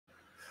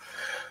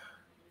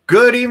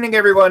Good evening,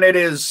 everyone. It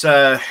is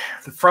the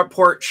Front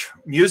Porch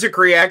Music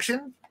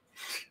Reaction.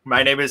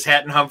 My name is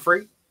Hatton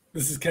Humphrey.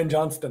 This is Ken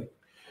Johnston.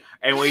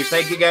 And we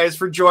thank you guys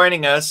for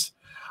joining us.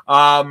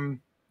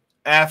 After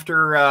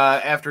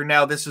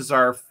now, this is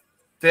our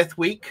fifth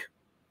week.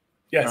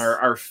 Yes.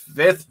 Our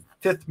fifth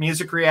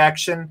music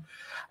reaction.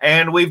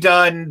 And we've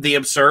done the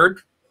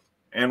absurd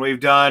and we've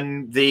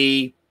done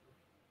the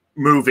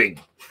moving,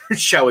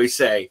 shall we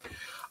say.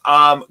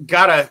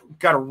 Gotta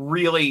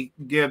really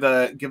give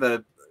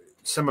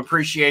some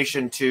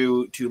appreciation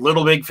to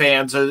Little Big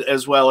fans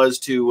as well as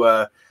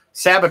to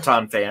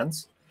Sabaton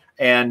fans,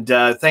 and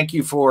thank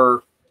you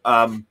for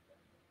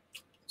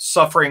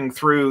suffering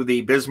through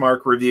the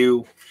Bismarck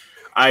review.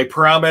 I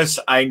promise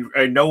I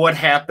know what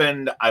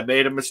happened. I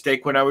made a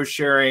mistake when I was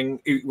setting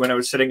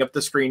up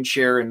the screen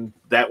share, and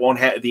that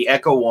the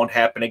echo won't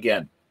happen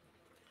again.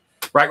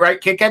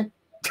 Right, Ken?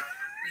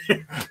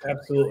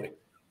 Absolutely.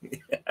 Yeah.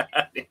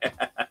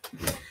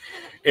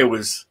 It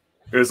was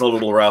a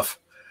little rough.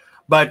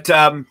 But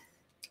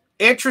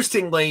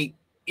interestingly,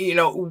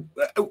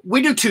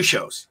 we do two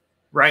shows,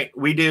 right?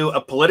 We do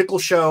a political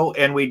show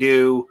and we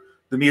do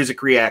the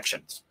music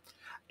reactions.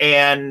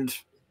 And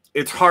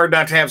it's hard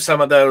not to have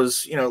some of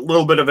those, a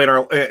little bit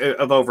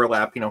of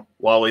overlap,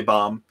 Wally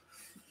Bomb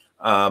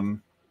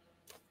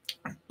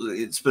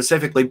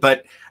specifically.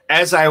 But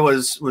as I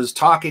was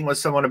talking with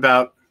someone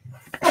about,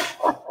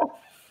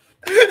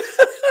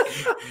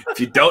 if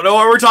you don't know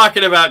what we're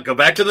talking about, go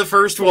back to the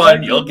first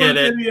one. You'll get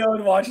it. Video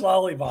and watch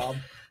Lollipop.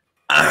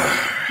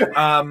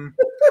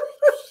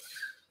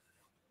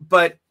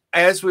 But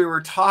as we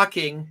were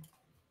talking,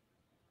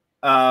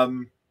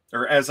 or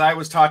as I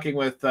was talking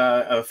with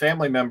a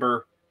family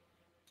member,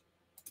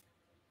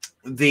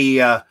 they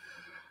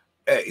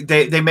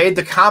made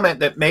the comment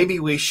that maybe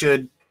we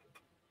should,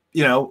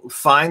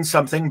 find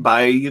something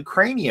by a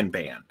Ukrainian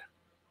band.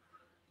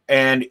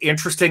 And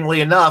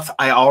interestingly enough,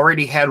 I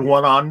already had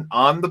one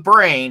on the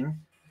brain.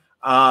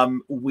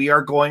 We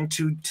are going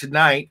to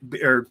tonight,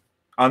 or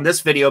on this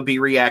video, be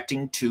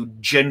reacting to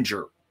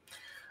Jinjer.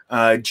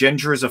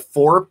 Jinjer is a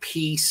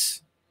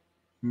four-piece.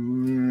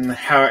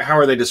 How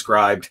are they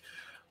described?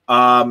 They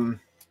are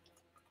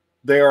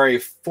a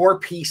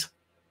four-piece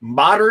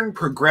modern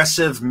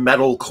progressive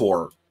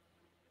metalcore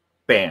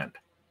band.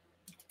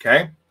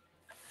 Okay,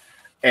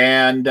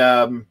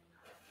 and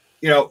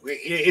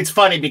it's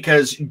funny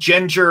because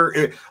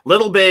Jinjer,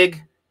 Little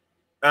Big,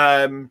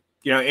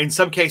 in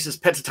some cases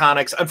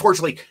pentatonics.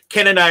 Unfortunately,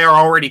 Ken and I are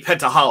already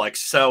pentaholics,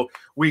 so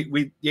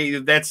we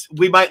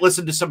might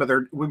listen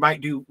to we might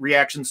do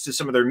reactions to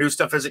some of their new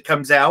stuff as it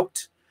comes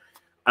out.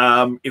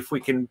 If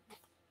it can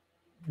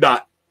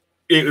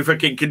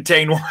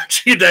contain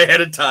watching it ahead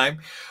of time.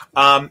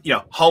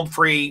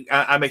 Humphrey,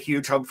 I'm a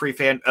huge Humphrey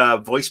fan.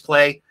 Voice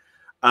play.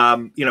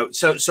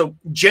 So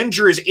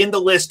Jinjer is in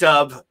the list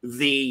of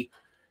the,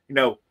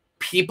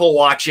 people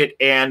watch it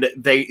and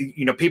they,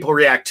 people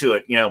react to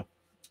it,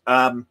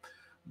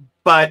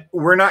 but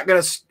we're not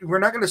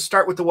gonna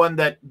start with the one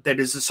that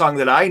is the song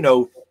that I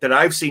know that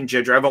I've seen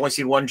Jinjer. I've only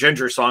seen one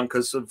Jinjer song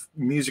because of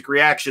music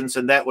reactions,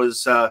 and that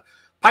was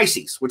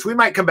Pisces, which we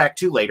might come back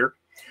to later.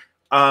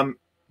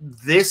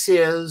 This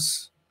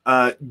is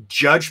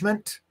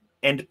Judgment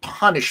and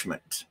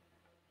Punishment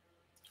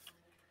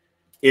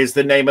is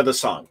the name of the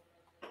song.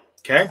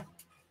 Okay,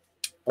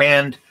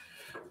 and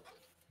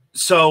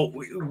so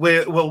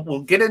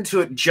we'll get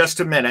into it in just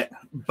a minute,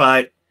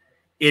 but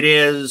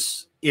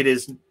it's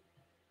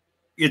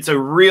a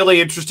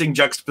really interesting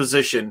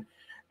juxtaposition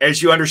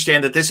as you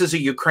understand that this is a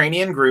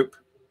Ukrainian group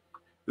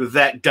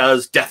that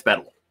does death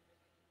metal.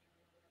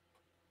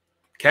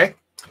 Okay,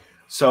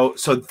 so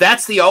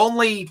that's the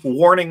only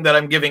warning that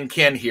I'm giving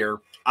Ken here.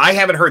 I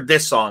haven't heard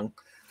this song.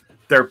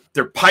 Their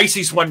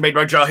Pisces one made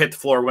my jaw hit the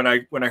floor when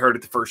I heard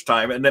it the first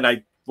time, and then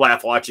I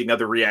laugh watching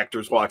other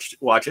reactors watch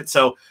it.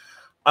 So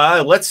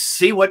let's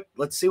see what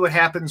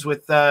happens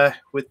with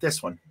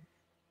this one.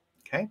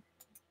 Okay,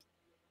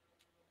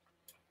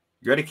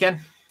 you ready,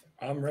 Ken?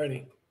 I'm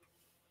ready.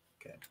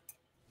 Okay.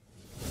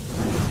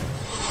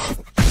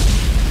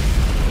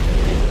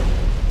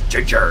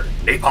 Jinjer,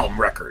 Napalm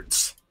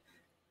Records.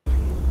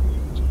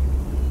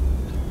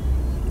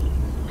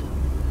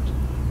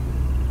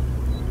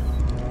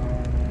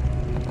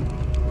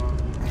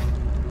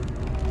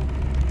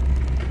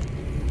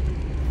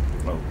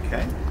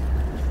 Okay.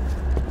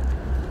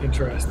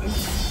 Interesting.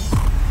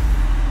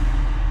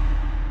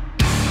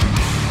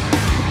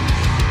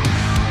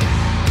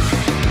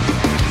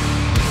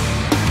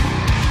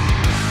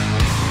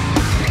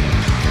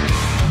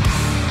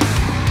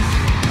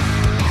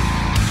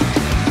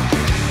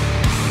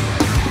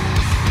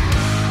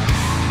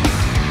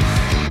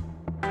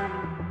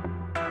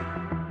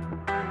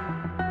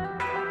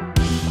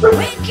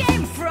 We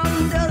came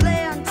from the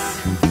land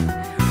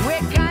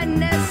where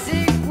kindness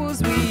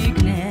equals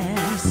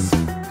weakness.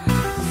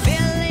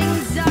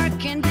 Feelings are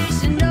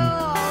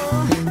conditional,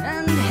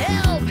 and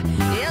help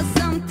is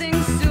something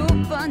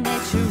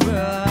supernatural.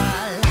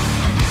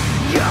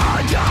 Your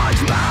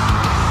judgment,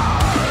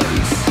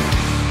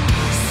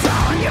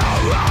 son, your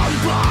own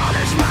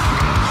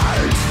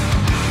punishment.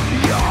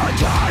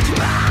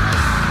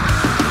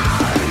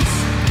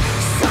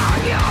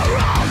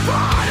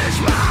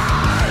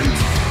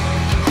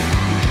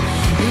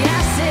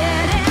 Yes,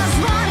 it is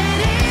what it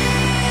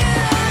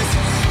is.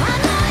 I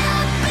know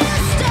you're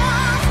pissed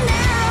off,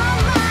 narrow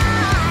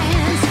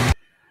minds.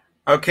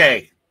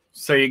 Okay,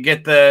 so you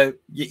get the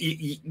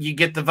you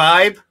get the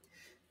vibe.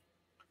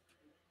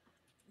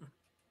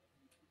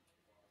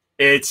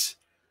 It's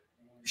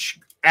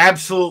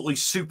absolutely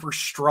super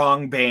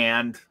strong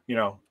band,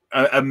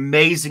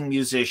 amazing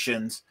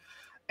musicians,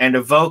 and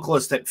a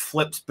vocalist that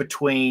flips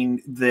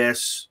between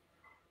this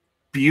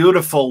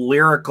beautiful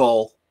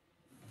lyrical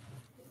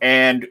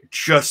and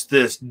just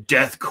this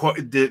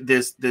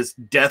this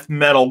death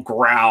metal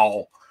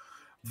growl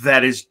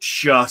that is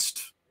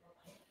just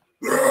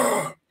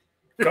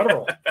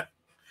Guttural.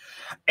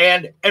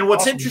 and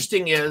what's Awesome.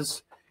 interesting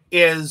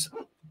is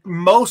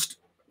most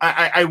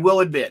I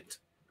will admit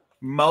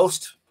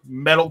most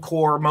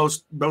metalcore,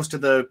 most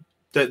of the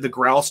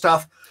growl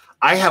stuff,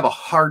 I have a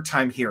hard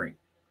time hearing.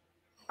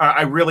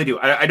 I really do.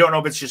 I don't know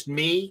if it's just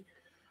me.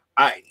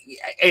 I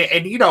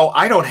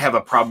don't have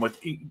a problem with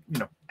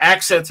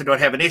accents. I don't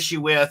have an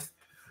issue with,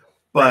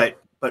 but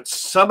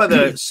some of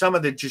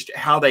the just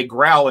how they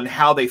growl and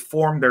how they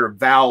form their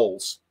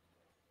vowels,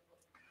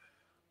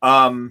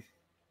 I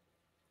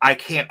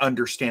can't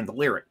understand the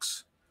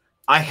lyrics.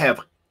 I have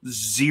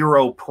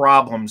zero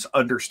problems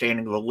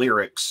understanding the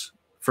lyrics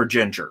for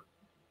Jinjer.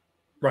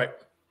 Right.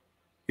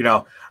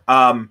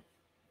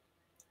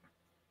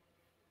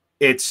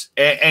 It's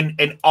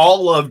and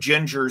all of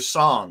Jinjer's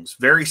songs,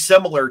 very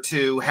similar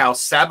to how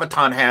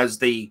Sabaton has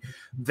they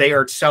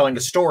are telling a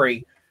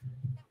story.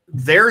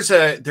 There's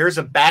a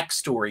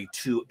backstory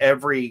to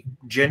every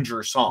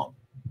Jinjer song.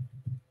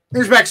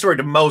 There's backstory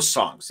to most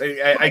songs.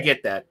 I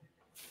get that.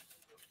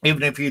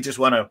 Even if you just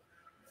want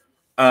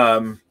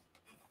to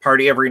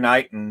party every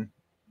night and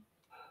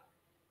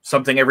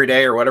something every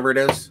day or whatever it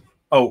is.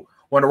 Oh,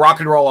 want to rock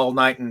and roll all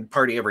night and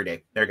party every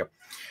day. There you go.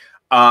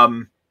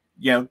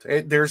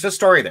 There's a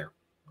story there.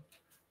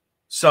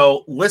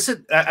 So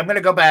listen, I'm going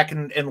to go back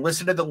and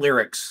listen to the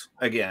lyrics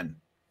again.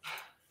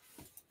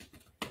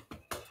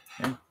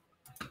 Okay.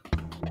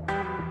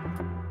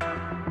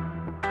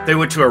 They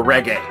went to a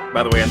reggae,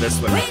 by the way, on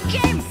this one. We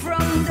came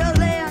from the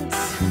lands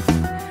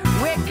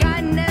where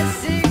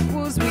kindness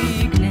equals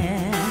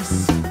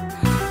weakness.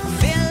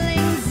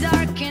 Feelings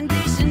are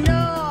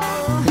conditional,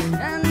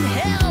 and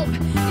help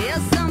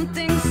is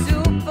something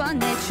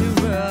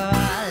supernatural.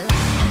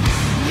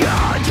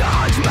 Your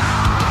judgments,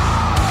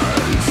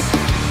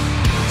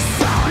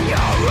 son,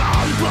 your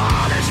own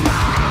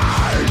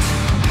punishment.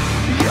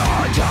 Your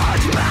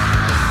judgments,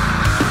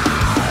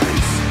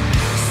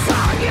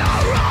 son,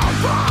 your own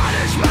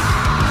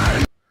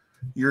punishment.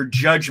 Your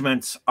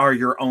judgments are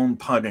your own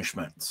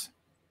punishments.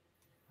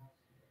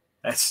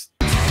 That's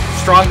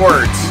strong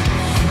words.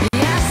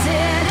 Yes,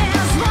 it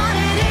is what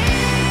it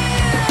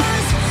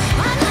is.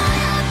 I know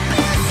you're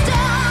pissed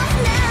off,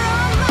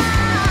 narrow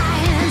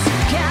minds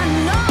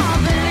cannot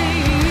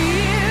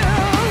believe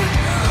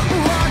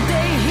what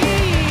they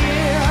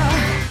hear.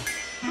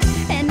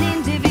 An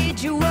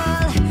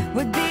individual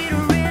with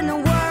bitter in the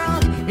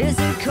world is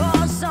a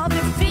cause of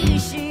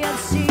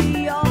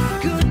efficiency of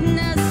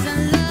goodness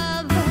and love.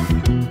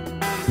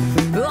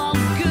 Of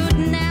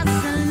goodness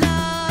and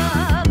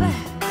love.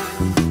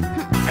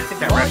 I think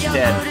that All rap's your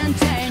dead. good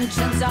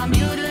intentions are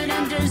muted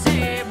and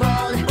disabled.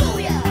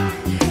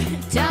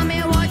 Tell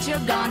me what you're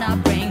gonna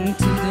bring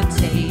to the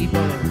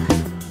table.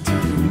 Do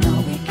you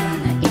know we're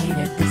gonna eat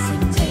at the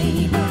same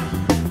table?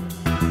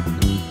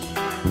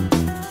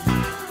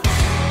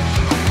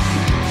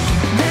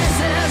 This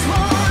is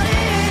what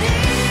it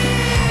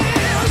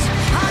is.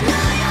 I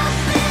know you're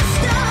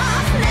pissed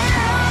off,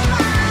 narrow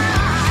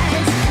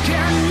minds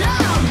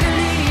cannot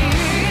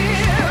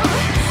believe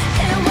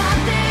in what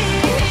they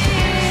hear.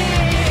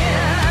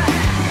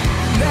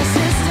 The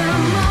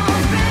system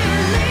of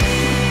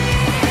beliefs,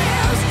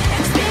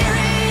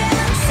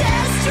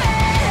 experiences,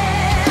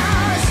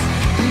 stress,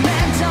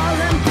 mental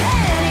and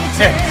petty.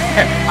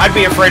 I'd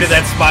be afraid of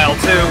that smile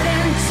too.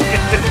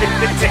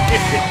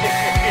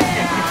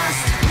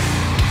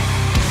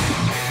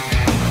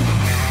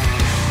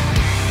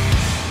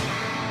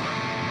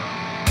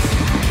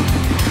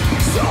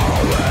 So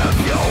if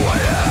you were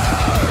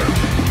here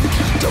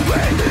to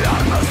bring the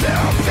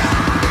atmosphere of fear,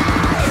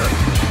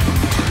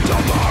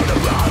 don't bother,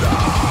 brother.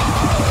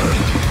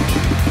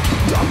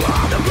 Don't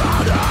bother,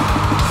 brother.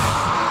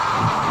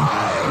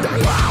 The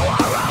power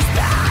of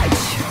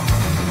speech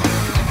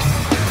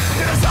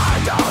is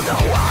out of the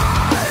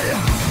way.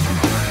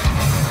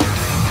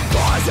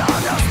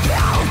 Poison of speech.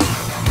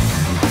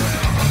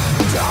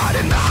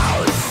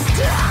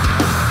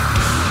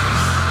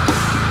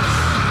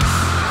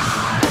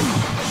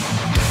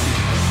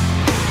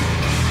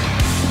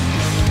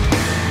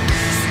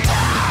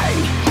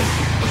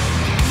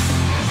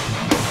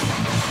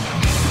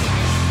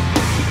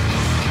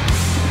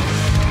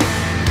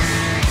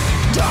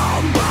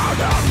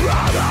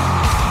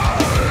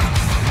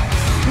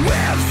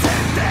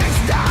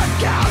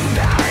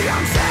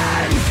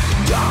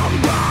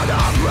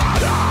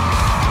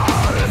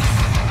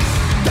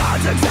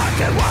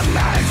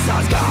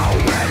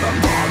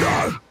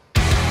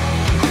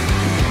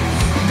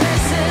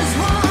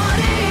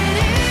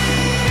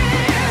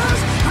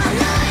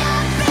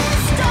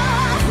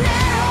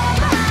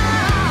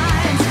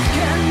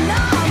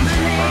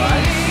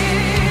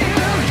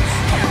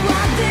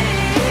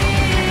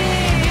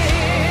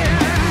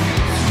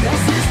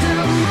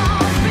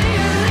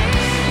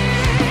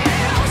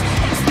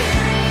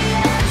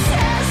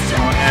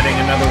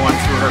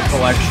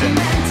 collection.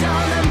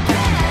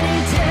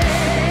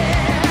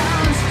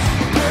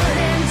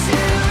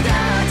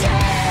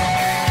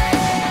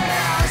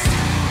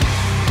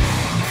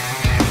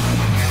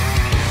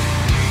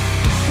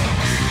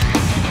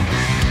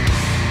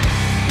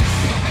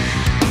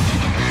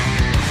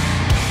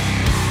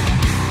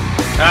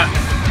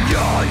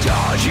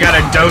 She got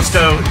a dose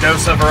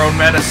of her own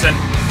medicine.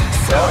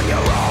 For your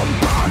own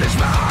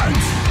punishment,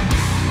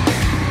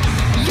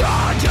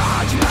 your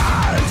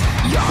judgment,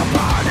 your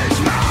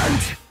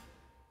punishment.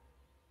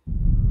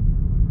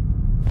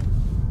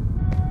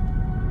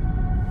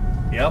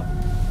 Yep.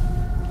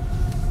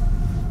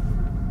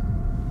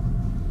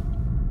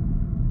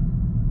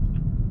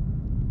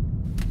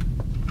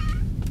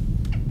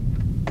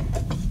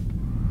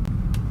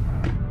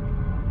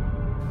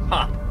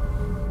 Huh.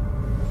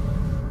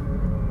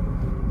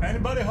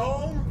 Anybody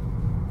home?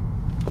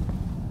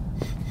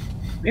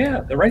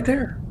 Yeah, they're right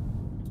there.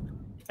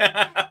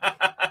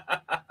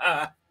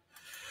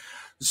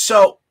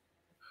 So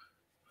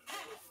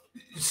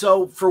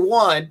for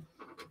one,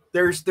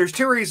 there's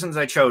two reasons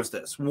I chose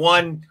this.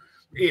 One,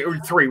 or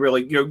three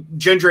really.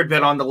 Jinjer had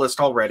been on the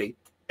list already,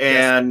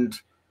 and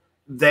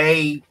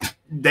they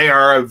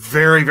are a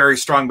very, very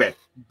strong band,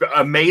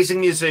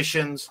 amazing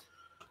musicians.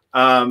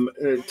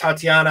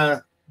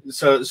 Tatiana.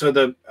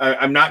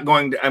 I'm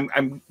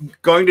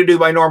going to do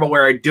my normal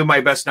where I do my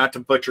best not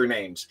to butcher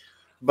names,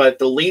 but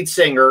the lead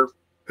singer,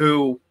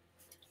 who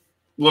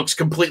looks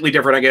completely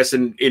different, I guess,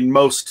 in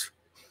most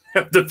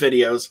of the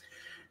videos,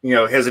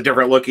 has a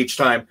different look each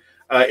time,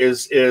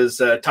 is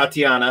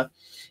Tatiana.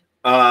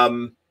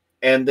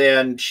 And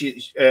then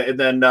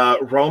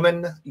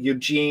Roman,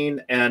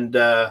 Eugene, and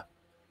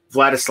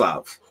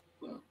Vladislav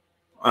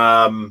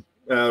are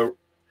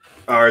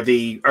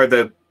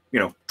the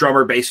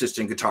drummer, bassist,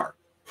 and guitar.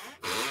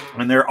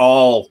 And they're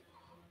all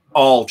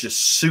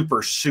just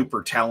super,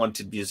 super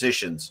talented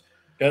musicians.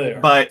 Yeah, they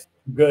are. But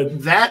Good.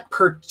 that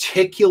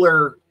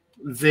particular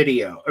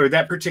video, or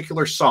that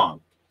particular song,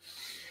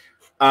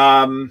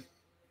 and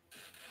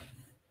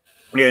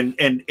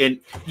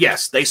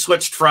yes, they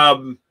switched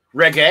from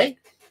reggae,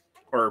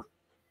 or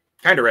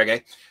kind of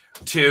reggae,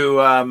 to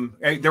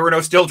there were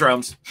no steel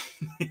drums,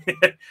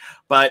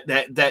 but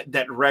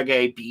that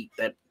reggae beat,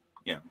 that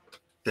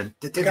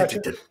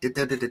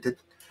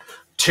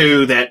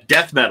to that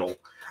death metal.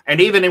 And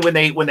even when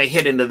they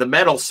hit into the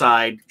metal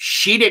side,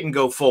 she didn't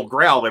go full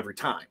growl every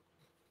time,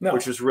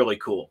 which was really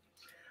cool.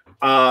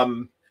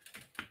 But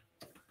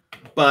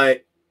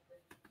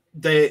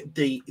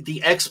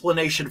the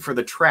explanation for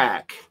the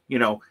track,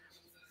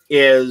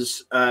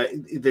 is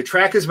the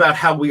track is about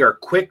how we are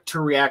quick to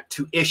react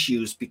to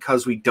issues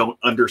because we don't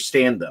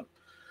understand them.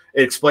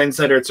 It explains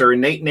that it's our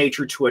innate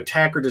nature to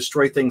attack or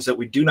destroy things that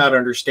we do not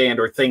understand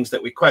or things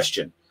that we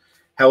question.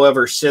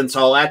 However, since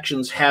all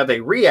actions have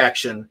a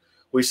reaction,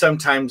 we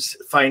sometimes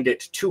find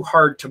it too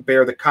hard to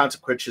bear the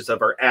consequences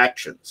of our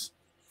actions.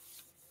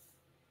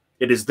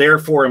 It is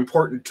therefore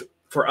important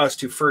for us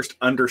to first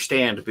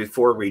understand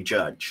before we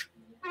judge.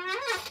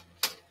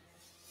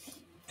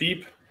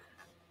 Deep,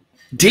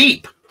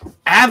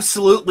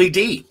 absolutely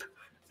deep.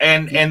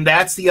 And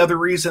that's the other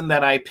reason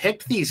that I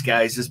picked these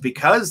guys, is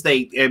because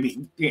they,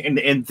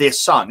 in this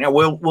song. Now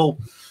we'll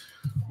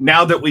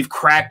now that we've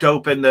cracked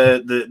open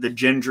the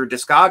Jinjer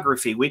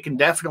discography, we can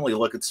definitely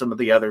look at some of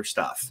the other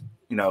stuff.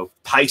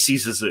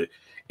 Pisces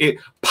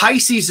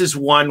is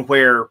one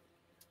where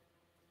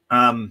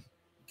I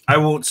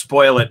won't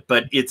spoil it,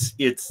 but it's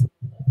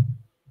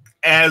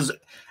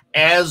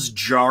as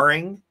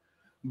jarring,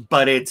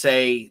 but it's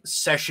a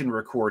session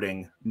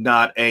recording,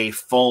 not a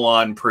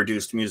full-on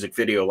produced music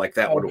video like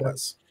that one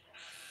was.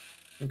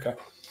 Okay.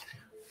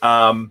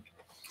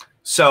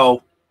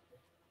 So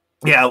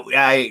yeah,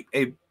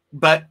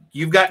 but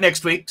you've got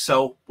next week,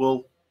 so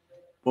we'll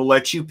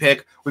let you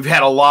pick. We've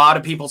had a lot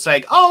of people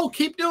saying, "Oh,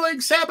 keep doing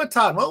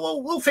Sabaton."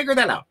 Well, we'll figure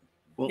that out.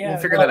 We'll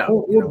figure that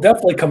out. We'll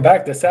definitely come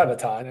back to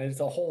Sabaton.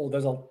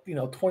 There's a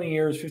 20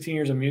 years, 15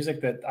 years of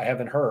music that I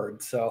haven't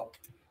heard. So,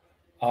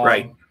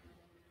 right.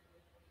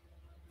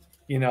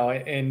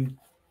 And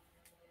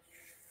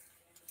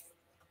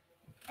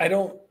I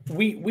don't.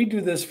 We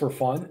do this for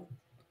fun.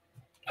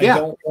 Yeah. I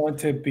don't want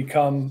to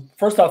become.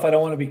 First off, I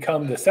don't want to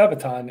become the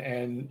Sabaton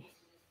and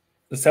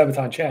the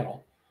Sabaton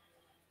channel.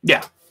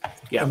 Yeah.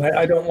 Yeah. And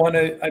I don't want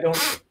to.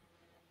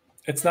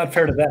 It's not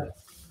fair to them.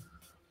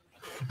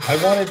 I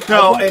wanted to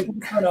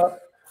turn up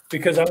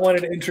because I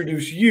wanted to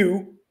introduce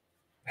you,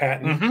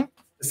 Hatton, to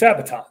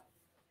Sabaton.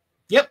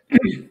 Yep.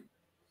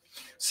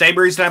 Same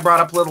reason I brought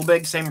up Little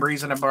Big. Same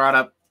reason I brought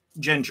up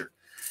Jinjer.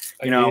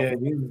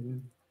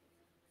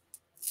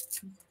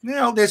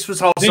 This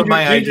was also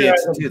my idea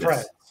to do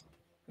this.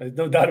 There's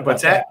no doubt about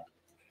What's that?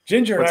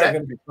 Jinjer and I are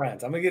going to be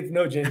friends. I'm going to get to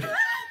know Jinjer.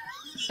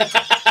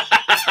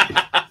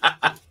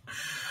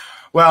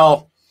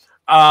 Well,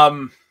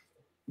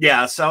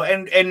 yeah. So,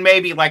 and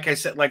maybe, like we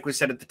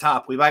said at the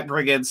top, we might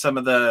bring in some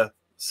of the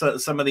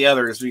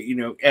others.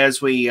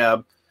 As we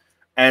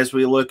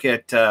look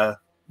at,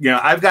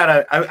 I've got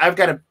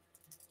a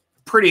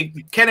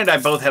pretty. Ken and I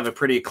both have a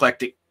pretty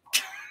eclectic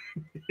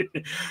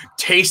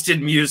taste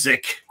in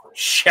music,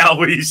 shall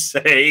we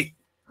say.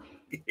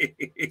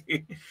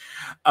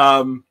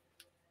 3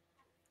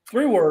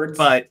 words.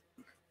 But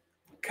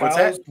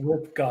cows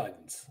with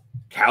guns.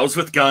 Cows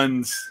with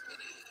guns.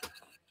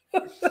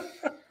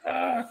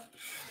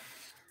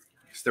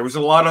 There was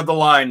a lot on the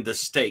line. The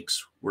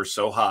stakes were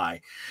so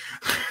high.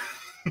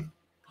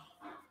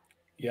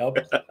 Yep.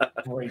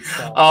 Great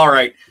song. All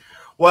right.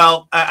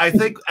 Well, I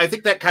think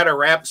that kind of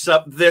wraps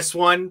up this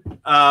one.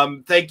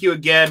 Thank you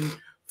again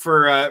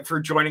for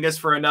joining us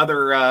for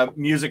another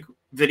music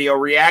video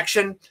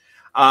reaction.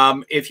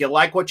 If you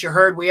like what you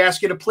heard, we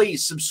ask you to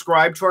please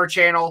subscribe to our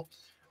channel,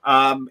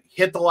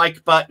 hit the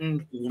like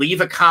button,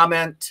 leave a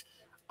comment,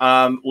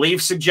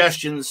 leave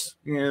suggestions.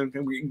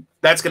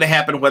 That's going to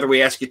happen whether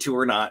we ask you to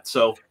or not.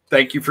 So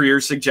thank you for your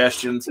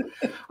suggestions.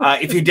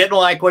 If you didn't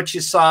like what you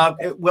saw,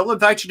 we'll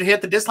invite you to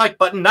hit the dislike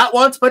button, not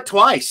once, but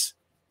twice.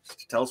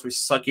 Tell us we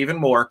suck even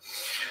more.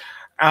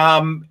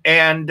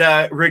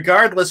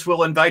 Regardless,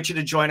 we'll invite you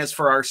to join us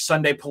for our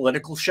Sunday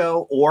political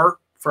show or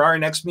for our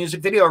next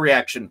music video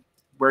reaction,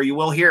 where you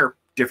will hear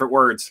different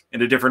words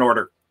in a different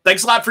order.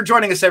 Thanks a lot for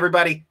joining us,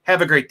 everybody.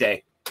 Have a great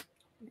day.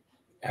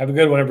 Have a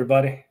good one,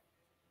 everybody.